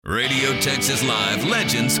Radio Texas Live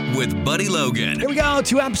Legends with Buddy Logan. Here we go,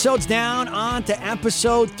 2 episodes down, on to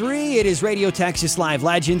episode 3. It is Radio Texas Live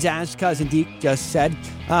Legends, as Cousin Deke just said.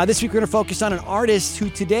 This week we're going to focus on an artist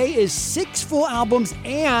who today is 6 full albums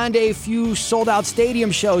and a few sold-out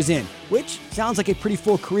stadium shows in, which sounds like a pretty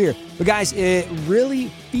full career. But guys, it really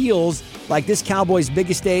feels like this cowboy's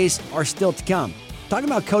biggest days are still to come. Talking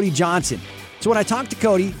about Cody Johnson. So when I talked to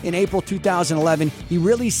Cody in April 2011, he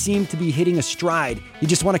really seemed to be hitting a stride. He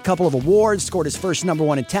just won a couple of awards, scored his first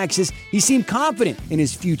 #1 in Texas. He seemed confident in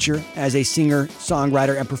his future as a singer,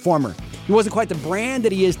 songwriter, and performer. He wasn't quite the brand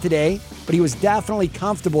that he is today, but he was definitely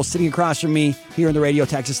comfortable sitting across from me here in the Radio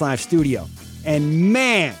Texas Live studio. And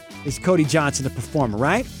man, is Cody Johnson a performer,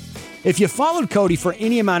 right? If you followed Cody for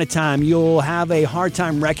any amount of time, you'll have a hard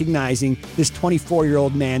time recognizing this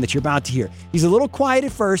 24-year-old man that you're about to hear. He's a little quiet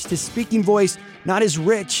at first. His speaking voice, not as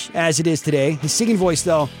rich as it is today. His singing voice,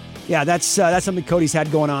 though, yeah, that's something Cody's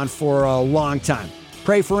had going on for a long time.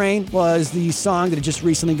 Pray for Rain was the song that had just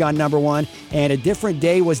recently gone #1, and A Different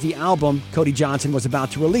Day was the album Cody Johnson was about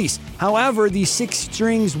to release. However, the 6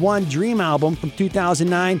 Strings One Dream album from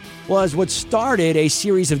 2009 was what started a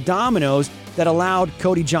series of dominoes that allowed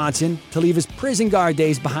Cody Johnson to leave his prison guard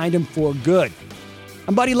days behind him for good.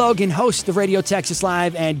 I'm Buddy Logan, host of Radio Texas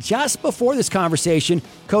Live, and just before this conversation,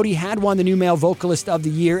 Cody had won the New Male Vocalist of the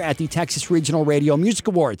Year at the Texas Regional Radio Music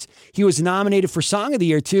Awards. He was nominated for Song of the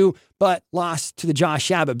Year, too, but lost to the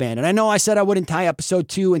Josh Abbott Band. And I know I said I wouldn't tie episode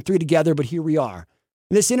 2 and 3 together, but here we are.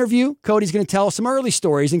 In this interview, Cody's going to tell some early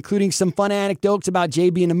stories, including some fun anecdotes about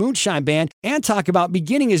JB and the Moonshine Band, and talk about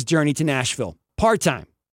beginning his journey to Nashville, part-time.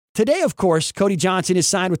 Today, of course, Cody Johnson is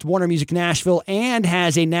signed with Warner Music Nashville and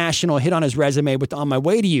has a national hit on his resume with On My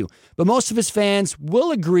Way to You. But most of his fans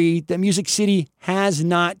will agree that Music City has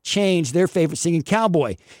not changed their favorite singing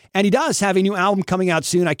cowboy. And he does have a new album coming out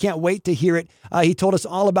soon. I can't wait to hear it. He told us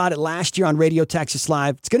all about it last year on Radio Texas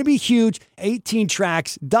Live. It's going to be huge, 18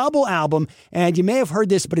 tracks, double album. And you may have heard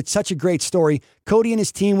this, but it's such a great story. Cody and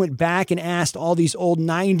his team went back and asked all these old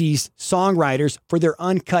 90s songwriters for their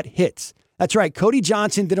uncut hits. That's right. Cody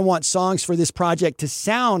Johnson didn't want songs for this project to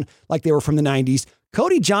sound like they were from the 90s.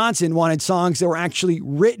 Cody Johnson wanted songs that were actually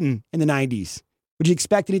written in the 90s. Would you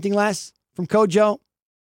expect anything less from Kojo?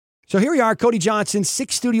 So here we are, Cody Johnson,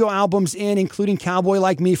 6 studio albums in, including Cowboy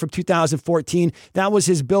Like Me from 2014. That was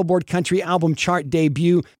his Billboard Country Album Chart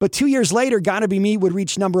debut. But 2 years later, Gotta Be Me would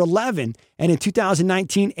reach #11. And in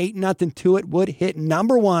 2019, Ain't Nothing to It would hit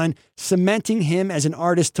 #1, cementing him as an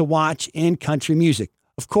artist to watch in country music.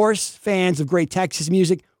 Of course, fans of great Texas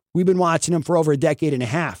music, we've been watching him for over a decade and a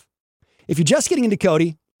half. If you're just getting into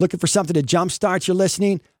Cody, looking for something to jumpstart your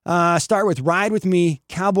listening, start with Ride With Me,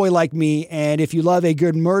 Cowboy Like Me, and if you love a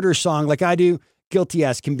good murder song like I do, Guilty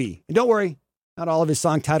As Can Be. And don't worry, not all of his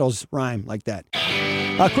song titles rhyme like that.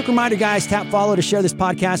 A quick reminder, guys, tap follow to share this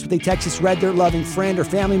podcast with a Texas Red Dirt loving friend or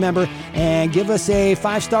family member, and give us a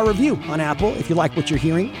 5-star review on Apple if you like what you're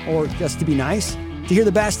hearing, or just to be nice. To hear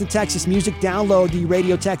the best in Texas music, download the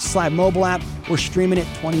Radio Texas Live mobile app. We're streaming it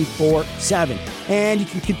 24/7. And you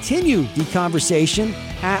can continue the conversation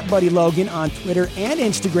at Buddy Logan on Twitter and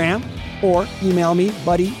Instagram, or email me,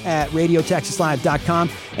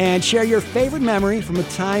 buddy@radiotexaslive.com, and share your favorite memory from a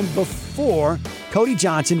time before Cody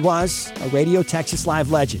Johnson was a Radio Texas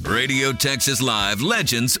Live legend. Radio Texas Live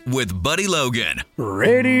Legends with Buddy Logan.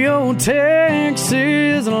 Radio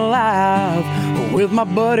Texas Live with my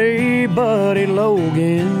buddy, Buddy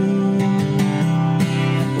Logan.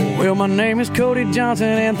 Well, my name is Cody Johnson,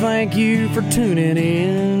 and thank you for tuning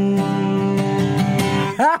in.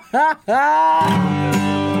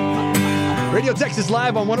 Radio Texas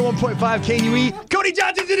Live on 101.5 KUE. Cody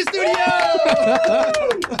Johnson's in the studio!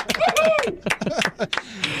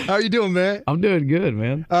 How are you doing, man? I'm doing good,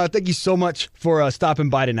 man. Thank you so much for stopping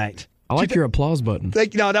by tonight. I like your applause button.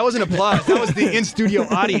 No, that wasn't applause. That was the in-studio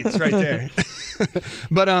audience right there.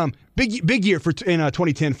 But big year in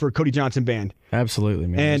 2010 for Cody Johnson Band. Absolutely,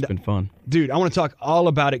 man. And, it's been fun. Dude, I want to talk all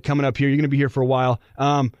about it coming up here. You're going to be here for a while.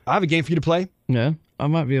 I have a game for you to play. Yeah, I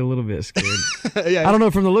might be a little bit scared. Yeah. I don't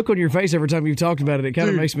know, from the look on your face every time you've talked about it, it kind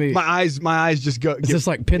of makes me... My eyes just go... Is this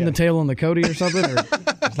like pin the tail on the Cody or something? Or,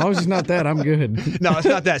 as long as it's not that, I'm good. No, it's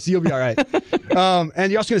not that, so you'll be all right.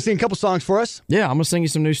 And you're also going to sing a couple songs for us? Yeah, I'm going to sing you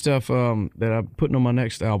some new stuff that I'm putting on my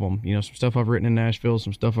next album. You know, some stuff I've written in Nashville,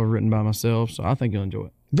 some stuff I've written by myself, so I think you'll enjoy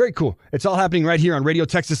it. Very cool. It's all happening right here on Radio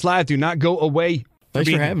Texas Live. Do not go away. Thanks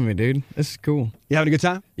for having me, dude. This is cool. You having a good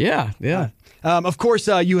time? Yeah. Of course,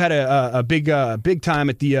 you had a big time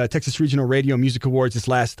at the Texas Regional Radio Music Awards this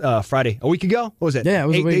last Friday. A week ago? What was it? Yeah, it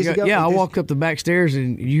was 8 days ago. Yeah, I walked up the back stairs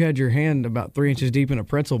and you had your hand about 3 inches deep in a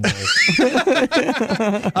pretzel bowl.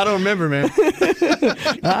 I don't remember, man.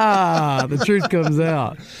 The truth comes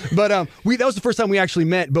out. But that was the first time we actually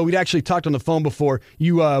met, but we'd actually talked on the phone before.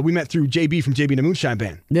 We met through JB from JB and the Moonshine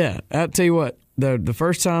Band. Yeah, I'll tell you what. The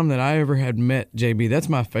first time that I ever had met JB, that's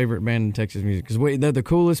my favorite band in Texas music because they're the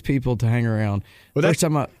coolest people to hang around. Well, that's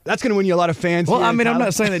going to win you a lot of fans. Well, here I mean, Tyler. I'm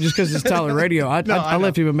not saying that just because it's Tyler Radio. I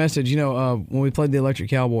left him a message. When we played the Electric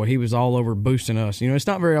Cowboy, he was all over boosting us. It's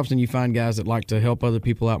not very often you find guys that like to help other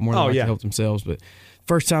people out more than to help themselves. But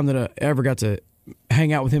first time that I ever got to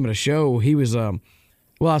hang out with him at a show, he was.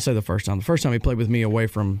 Well, I'll say the first time. The first time he played with me away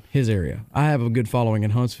from his area. I have a good following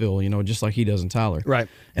in Huntsville, just like he does in Tyler. Right.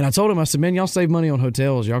 And I told him, I said, man, y'all save money on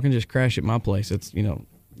hotels. Y'all can just crash at my place. It's,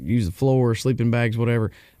 use the floor, sleeping bags,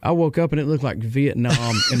 whatever. I woke up and it looked like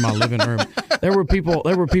Vietnam in my living room. There were people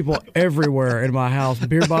everywhere in my house.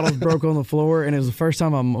 Beer bottles broke on the floor, and it was the first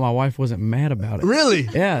time my wife wasn't mad about it. Really?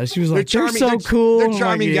 Yeah, she was like, they're charming, so cool. They're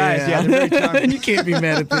charming guys. Yeah, they're very charming. You can't be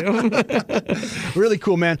mad at them. Really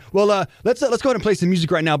cool, man. Well, let's go ahead and play some music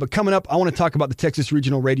right now. But coming up, I want to talk about the Texas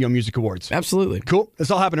Regional Radio Music Awards. Absolutely. Cool. It's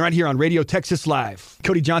all happening right here on Radio Texas Live.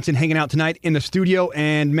 Cody Johnson hanging out tonight in the studio.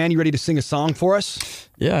 And, man, you ready to sing a song for us?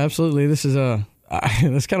 Yeah, absolutely. This is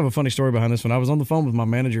that's kind of a funny story behind this one. I was on the phone with my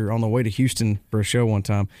manager on the way to Houston for a show one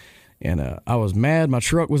time, and I was mad. My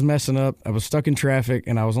truck was messing up. I was stuck in traffic,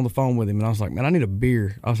 and I was on the phone with him, and I was like, man, I need a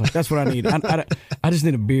beer. I was like, that's what I need. I just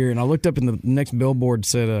need a beer. And I looked up, and the next billboard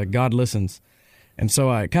said, God Listens. And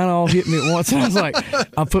so it kind of all hit me at once. And I was like,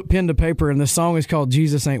 I put pen to paper, and this song is called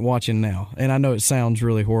Jesus Ain't Watching Now. And I know it sounds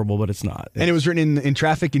really horrible, but it's not. And it was written in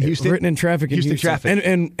traffic in Houston? Written in traffic in Houston. Traffic.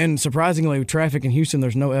 And surprisingly, traffic in Houston,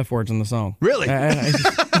 there's no F words in the song. Really? Good.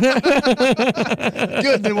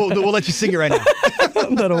 Then we'll let you sing it right now.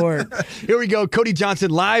 That'll work. Here we go. Cody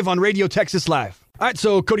Johnson live on Radio Texas Live. All right,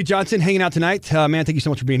 so Cody Johnson hanging out tonight. Man, thank you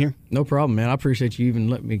so much for being here. No problem, man. I appreciate you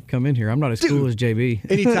even letting me come in here. I'm not as cool as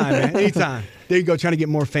JB. Anytime, man. Anytime. There you go, trying to get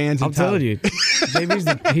more fans. I'm telling you.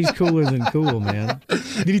 He's cooler than cool, man.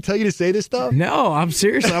 Did he tell you to say this stuff? No, I'm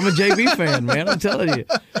serious. I'm a JB fan, man. I'm telling you.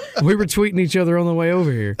 We were tweeting each other on the way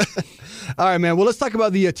over here. All right, man. Well, let's talk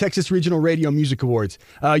about the Texas Regional Radio Music Awards.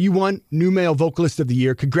 You won New Male Vocalist of the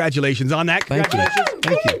Year. Congratulations on that. Thank you.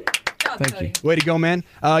 Thank you. Way to go, man.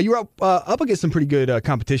 You were up against some pretty good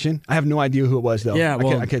competition. I have no idea who it was, though. Yeah,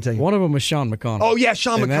 well, I can't tell you. One of them was Sean McConnell. Oh, yeah,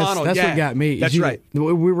 Sean McConnell. That's what got me. That's right.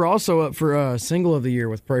 We were also up for Single of the Year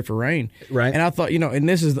with Pray for Rain. Right. And I thought, and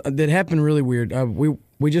that happened really weird.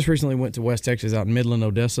 We just recently went to West Texas out in Midland,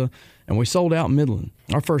 Odessa, and we sold out in Midland.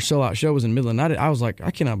 Our first sellout show was in Midland. I was like,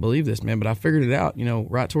 I cannot believe this, man. But I figured it out.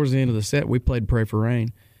 Right towards the end of the set, we played Pray for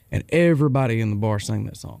Rain. And everybody in the bar sang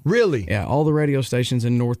that song. Really? Yeah, all the radio stations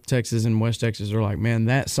in North Texas and West Texas are like, man,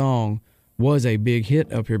 that song was a big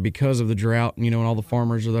hit up here because of the drought, and all the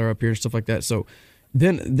farmers are there up here and stuff like that. So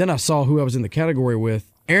then I saw who I was in the category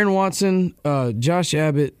with. Aaron Watson, Josh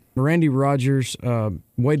Abbott, Randy Rogers,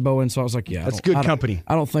 Wade Bowen. So I was like, yeah. That's good company.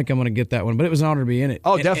 I don't think I'm going to get that one, but it was an honor to be in it.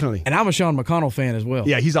 Oh, definitely. And I'm a Sean McConnell fan as well.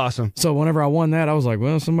 Yeah, he's awesome. So whenever I won that, I was like,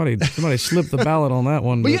 well, somebody slipped the ballot on that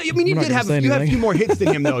one. But you did have a few more hits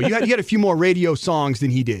than him, though. You had a few more radio songs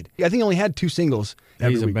than he did. I think he only had 2 singles.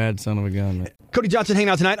 He's a bad son of a gun, man. Cody Johnson hanging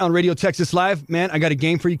out tonight on Radio Texas Live. Man, I got a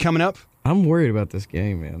game for you coming up. I'm worried about this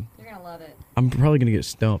game, man. You're going to love it. I'm probably going to get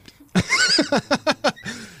stumped.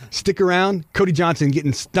 Stick around. Cody Johnson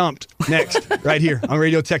getting stumped next, right here on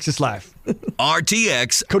Radio Texas Live.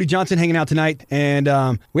 RTX. Cody Johnson hanging out tonight,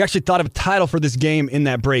 and we actually thought of a title for this game in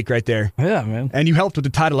that break right there. Yeah, man. And you helped with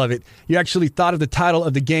the title of it. You actually thought of the title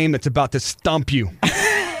of the game that's about to stump you.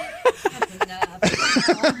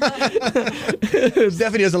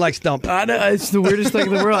 Stephanie doesn't like stump. I know, it's the weirdest thing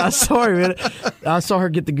in the world. I'm sorry, man. I saw her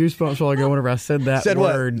get the goosebumps while ago whenever I said that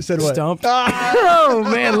word. Said what? Stumped. Oh,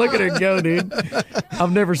 man, look at her go, dude.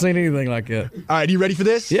 I've never seen anything like that. All right, you ready for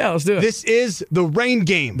this? Yeah, let's do it. This is the Rain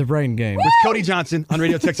Game. The Rain Game. With Cody Johnson on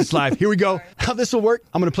Radio Texas Live. Here we go. How this will work,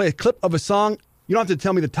 I'm going to play a clip of a song. You don't have to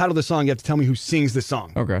tell me the title of the song. You have to tell me who sings the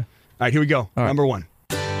song. Okay. All right, here we go. All right. Number 1.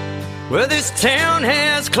 Well, this town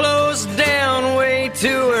has closed down way too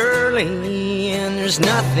early, and there's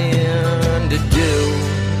nothing to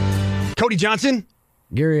do. Cody Johnson.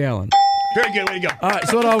 Gary Allen. Very good. Way to go. All right,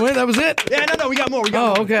 so what I win? That was it? Yeah, no, we got more. We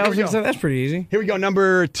got more. Okay. I was Here going to say, that's pretty easy. Here we go.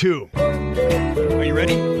 Number 2. Are you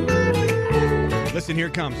ready? Listen, here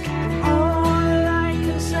it comes. All I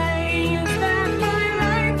can say is that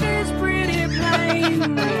my life is pretty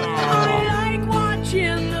plain. I like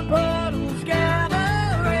watching the puddles gather.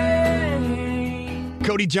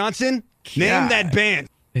 Cody Johnson, name that band.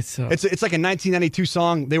 It's like a 1992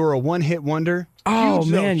 song. They were a one-hit wonder. Oh,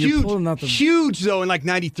 Huge, man, though. you're pulling out the... Huge, though, in like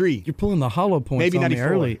 93. You're pulling the hollow points Maybe on 94.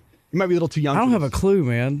 me early. You might be a little too young. I don't for have a this. clue,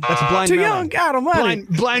 man. That's a Blind Too Melon. young? God almighty.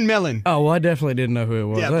 Blind Melon. Oh, well, I definitely didn't know who it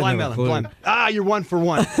was. Yeah, I didn't Blind have a Melon. clue. Blind. You're 1 for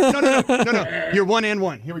 1. No. You're 1 and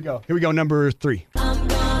 1. Here we go. Number 3. I'm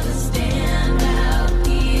gonna stand out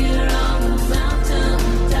here on the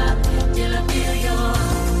mountaintop till I feel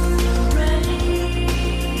you're ready.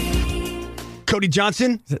 Cody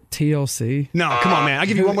Johnson. Is it TLC? No, come on, man. I'll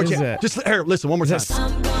give you Who one more is chance. that? Just here, listen, one more time. Is that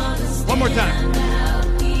I'm gonna One more time. stand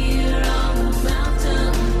out here on the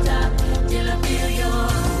mountaintop till I feel you're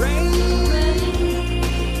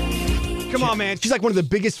ready. Come on, man. She's like one of the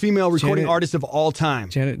biggest female recording Janet- artists of all time.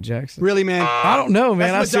 Janet Jackson? Really, man? I don't know,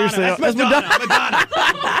 man. That's Madonna. That's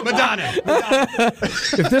Madonna.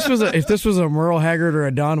 If this was a Merle Haggard or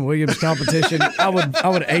a Don Williams competition, I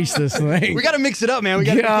would ace this thing. We got to mix it up, man. We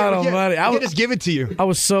got God to almighty. we can't just give it to you. I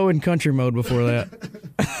was so in country mode before that.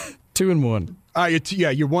 2 and 1. All right,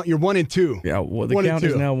 you're 1 and 2. Yeah, well, the 1 and count 2.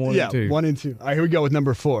 is now 1 and 2. Yeah, 1 and 2. All right, here we go with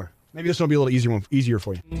number 4. Maybe this one will be a little easier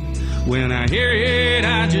for you. When I hear it,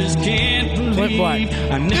 I just can't believe. Clint Black.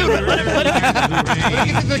 I never Let it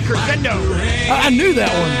get to the crescendo. I knew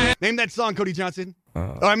that one. Name that song, Cody Johnson.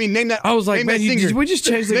 Name that. I was like, name man, that singer. did we just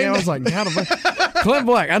change the Name game? I was that- like, how do I... Clint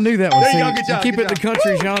Black. I knew that one. There you See, go. Good job, keep good it the job.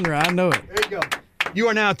 country genre. I know it. There you go. You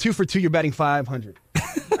are now 2 for 2. You're batting 500.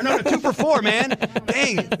 No, 2 for 4, man.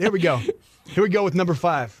 Dang. There we go. Here we go with number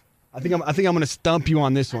 5. I think I'm going to stump you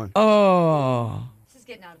on this one. Oh. This is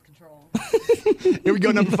getting out of control. Here we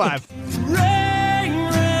go, number 5. Rain,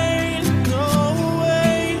 rain, go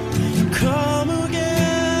away. Come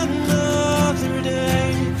again another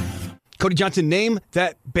day. Cody Johnson, name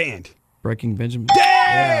that band. Breaking Benjamin.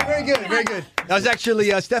 Yeah, very good, very good. That was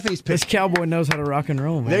actually Stephanie's This pick. cowboy knows how to rock and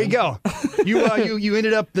roll, man. There you go. You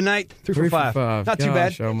ended up the night 3 for 5. Not too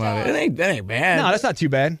bad. Gosh almighty. That ain't bad. No, that's not too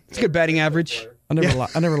bad. It's a good batting average. I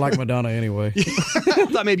never liked Madonna anyway. I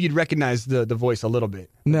thought maybe you'd recognize the voice a little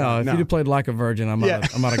bit. No, if you'd have played Like a Virgin, I might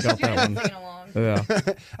have got that one. Singing along. Yeah,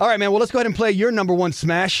 All right, man. Well, let's go ahead and play your number 1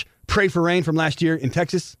 smash, Pray for Rain from last year in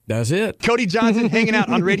Texas. that's it. Cody Johnson hanging out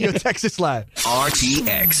on Radio Texas Live.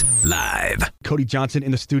 RTX Live. Cody Johnson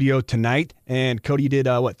in the studio tonight. And Cody did,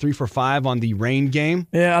 3 for 5 on the rain game.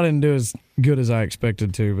 Yeah, I didn't do as good as I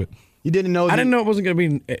expected to, but You didn't know I didn't know it wasn't going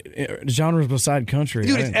to be genres beside country.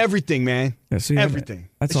 Dude, I it's didn't- everything, man. Yeah, see, Everything.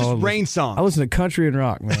 That's It's all. just rain songs. I listen to country and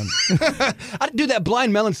rock, man. Dude, that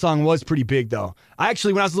Blind Melon song was pretty big, though. I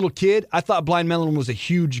actually, when I was a little kid, I thought Blind Melon was a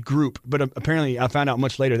huge group, but apparently I found out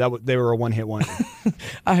much later that they were a one-hit wonder.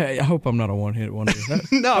 I hope I'm not a one-hit wonder. That,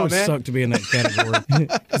 No, that would man. suck to be in that category.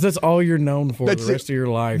 'Cause that's all you're known for That's the rest it. of your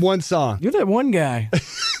life. One song. You're that one guy.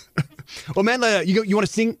 Well, man, you want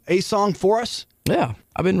to sing a song for us? Yeah,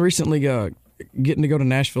 I've been recently getting to go to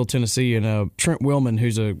Nashville, Tennessee, and Trent Willman,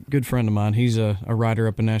 who's a good friend of mine, he's a writer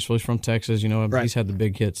up in Nashville. He's from Texas, Right. He's had the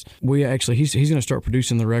big hits. He's going to start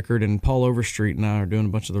producing the record, and Paul Overstreet and I are doing a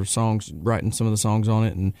bunch of the songs, writing some of the songs on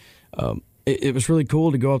it, and it was really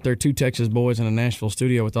cool to go up there, 2 Texas boys in a Nashville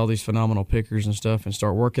studio with all these phenomenal pickers and stuff, and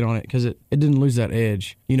start working on it because it didn't lose that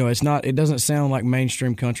edge. It doesn't sound like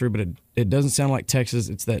mainstream country, but it doesn't sound like Texas.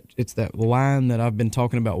 It's that line that I've been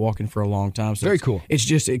talking about walking for a long time. So Very cool.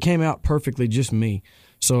 It came out perfectly, just me.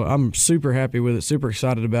 So I'm super happy with it, super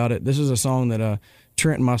excited about it. This is a song that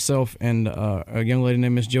Trent and myself and a young lady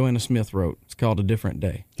named Miss Joanna Smith wrote. It's called A Different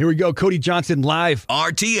Day. Here we go, Cody Johnson live.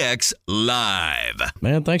 RTX Live.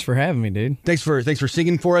 Man, thanks for having me, dude. Thanks for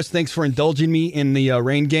singing for us. Thanks for indulging me in the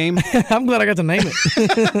rain game. I'm glad I got to name it.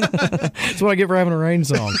 That's what I get for having a rain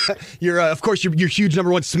song. Of course, your huge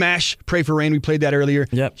number 1 smash, Pray for Rain. We played that earlier.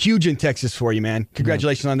 Yep. Huge in Texas for you, man.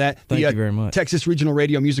 Congratulations on that. Thank you very much. Texas Regional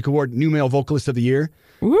Radio Music Award, New Male Vocalist of the Year.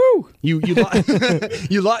 Woo! You you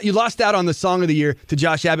lost out on the Song of the Year to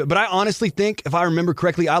Josh Abbott, but I honestly think, if I remember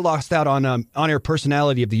correctly, I lost out on on-air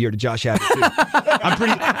Personality of the Year to Josh Abbott too.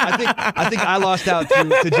 I think I lost out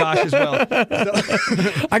to Josh as well.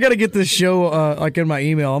 So, I got to get this show like in my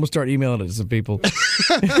email. I'm gonna start emailing it to some people.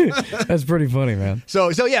 That's pretty funny, man. so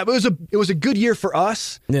yeah, but it was a good year for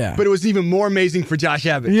us. Yeah. But it was even more amazing for Josh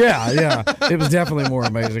Abbott. Yeah. It was definitely more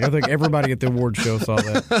amazing. I think everybody at the award show saw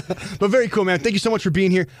that. But very cool, man. Thank you so much for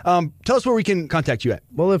being here. Tell us where we can contact you at.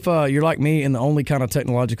 Well, if you're like me and the only kind of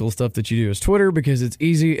technological stuff that you do is Twitter because it's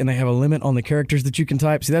easy and they have a limit on the characters that you can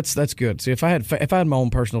type. See, that's good. See, if I had my own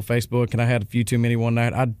personal Facebook and I had a few too many one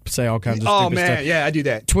night, I'd say all kinds of stupid stuff. Yeah, I do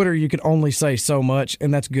that. Twitter, you can only say so much,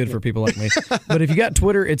 and that's good for people like me. But if you got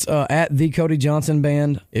Twitter, it's at The Cody Johnson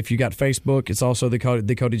Band. If you got Facebook, it's also The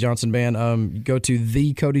Cody Johnson Band. Go to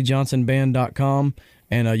thecodyjohnsonband.com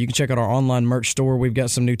And you can check out our online merch store. We've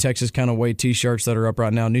got some new Texas Kind of Way t-shirts that are up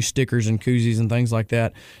right now, new stickers and koozies and things like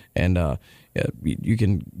that. And you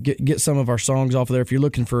can get some of our songs off of there. If you're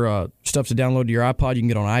looking for stuff to download to your iPod, you can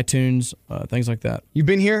get on iTunes, things like that. You've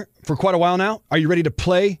been here for quite a while now. Are you ready to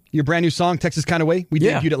play your brand new song, Texas Kind of Way? We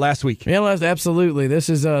debuted it last week. Yeah, absolutely. This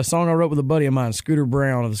is a song I wrote with a buddy of mine, Scooter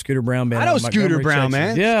Brown of the Scooter Brown Band. I know out of Scooter Montgomery, Brown,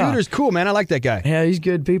 Texas. man. Yeah. Scooter's cool, man. I like that guy. Yeah, he's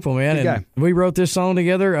good people, man. Good And guy. we wrote this song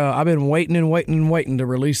together. I've been waiting to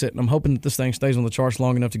release it, and I'm hoping that this thing stays on the charts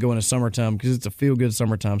long enough to go into summertime because it's a feel-good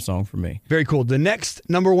summertime song for me. Very cool. The next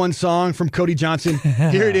number one song from Cody Johnson.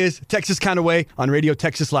 Here it is, Texas Kind of Way on Radio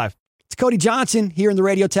Texas Live. It's Cody Johnson here in the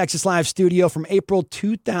Radio Texas Live studio from April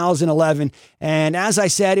 2011. And as I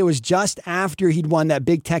said, it was just after he'd won that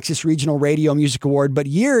big Texas Regional Radio Music Award, but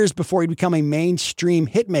years before he'd become a mainstream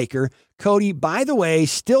hitmaker. Cody, by the way,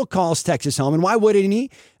 still calls Texas home, and why wouldn't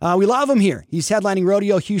he? We love him here. He's headlining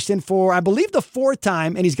Rodeo Houston for, I believe, the fourth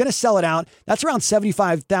time, and he's going to sell it out. That's around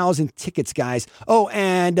 75,000 tickets, guys. Oh,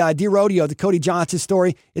 and Dear Rodeo, the Cody Johnson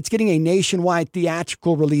story, it's getting a nationwide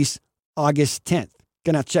theatrical release August 10th.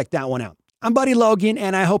 Gonna have to check that one out. I'm Buddy Logan,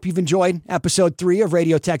 and I hope you've enjoyed episode 3 of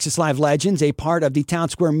Radio Texas Live Legends, a part of the Town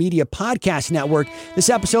Square Media Podcast Network. This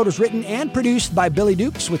episode was written and produced by Billy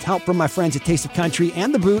Dukes with help from my friends at Taste of Country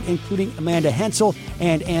and The Boot, including Amanda Hensel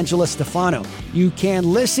and Angela Stefano. You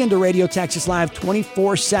can listen to Radio Texas Live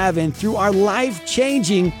 24/7 through our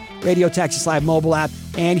life-changing Radio Texas Live mobile app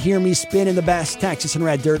and hear me spinning the best Texas and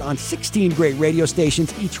Red Dirt on 16 great radio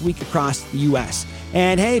stations each week across the U.S.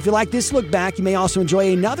 And hey, if you like this look back, you may also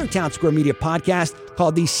enjoy another Town Square Media podcast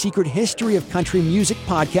called The Secret History of Country Music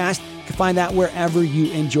Podcast. You can find that wherever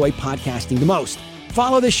you enjoy podcasting the most.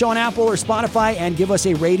 Follow this show on Apple or Spotify and give us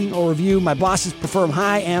a rating or review. My bosses prefer them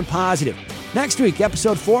high and positive. Next week,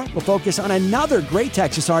 episode 4, we'll focus on another great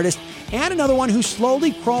Texas artist and another one who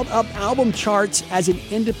slowly crawled up album charts as an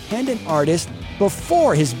independent artist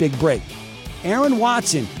before his big break. Aaron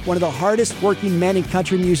Watson, one of the hardest working men in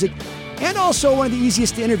country music, and also one of the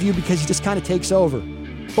easiest to interview because he just kind of takes over.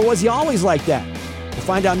 But was he always like that? We'll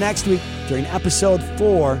find out next week during episode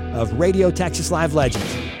 4 of Radio Texas Live Legends.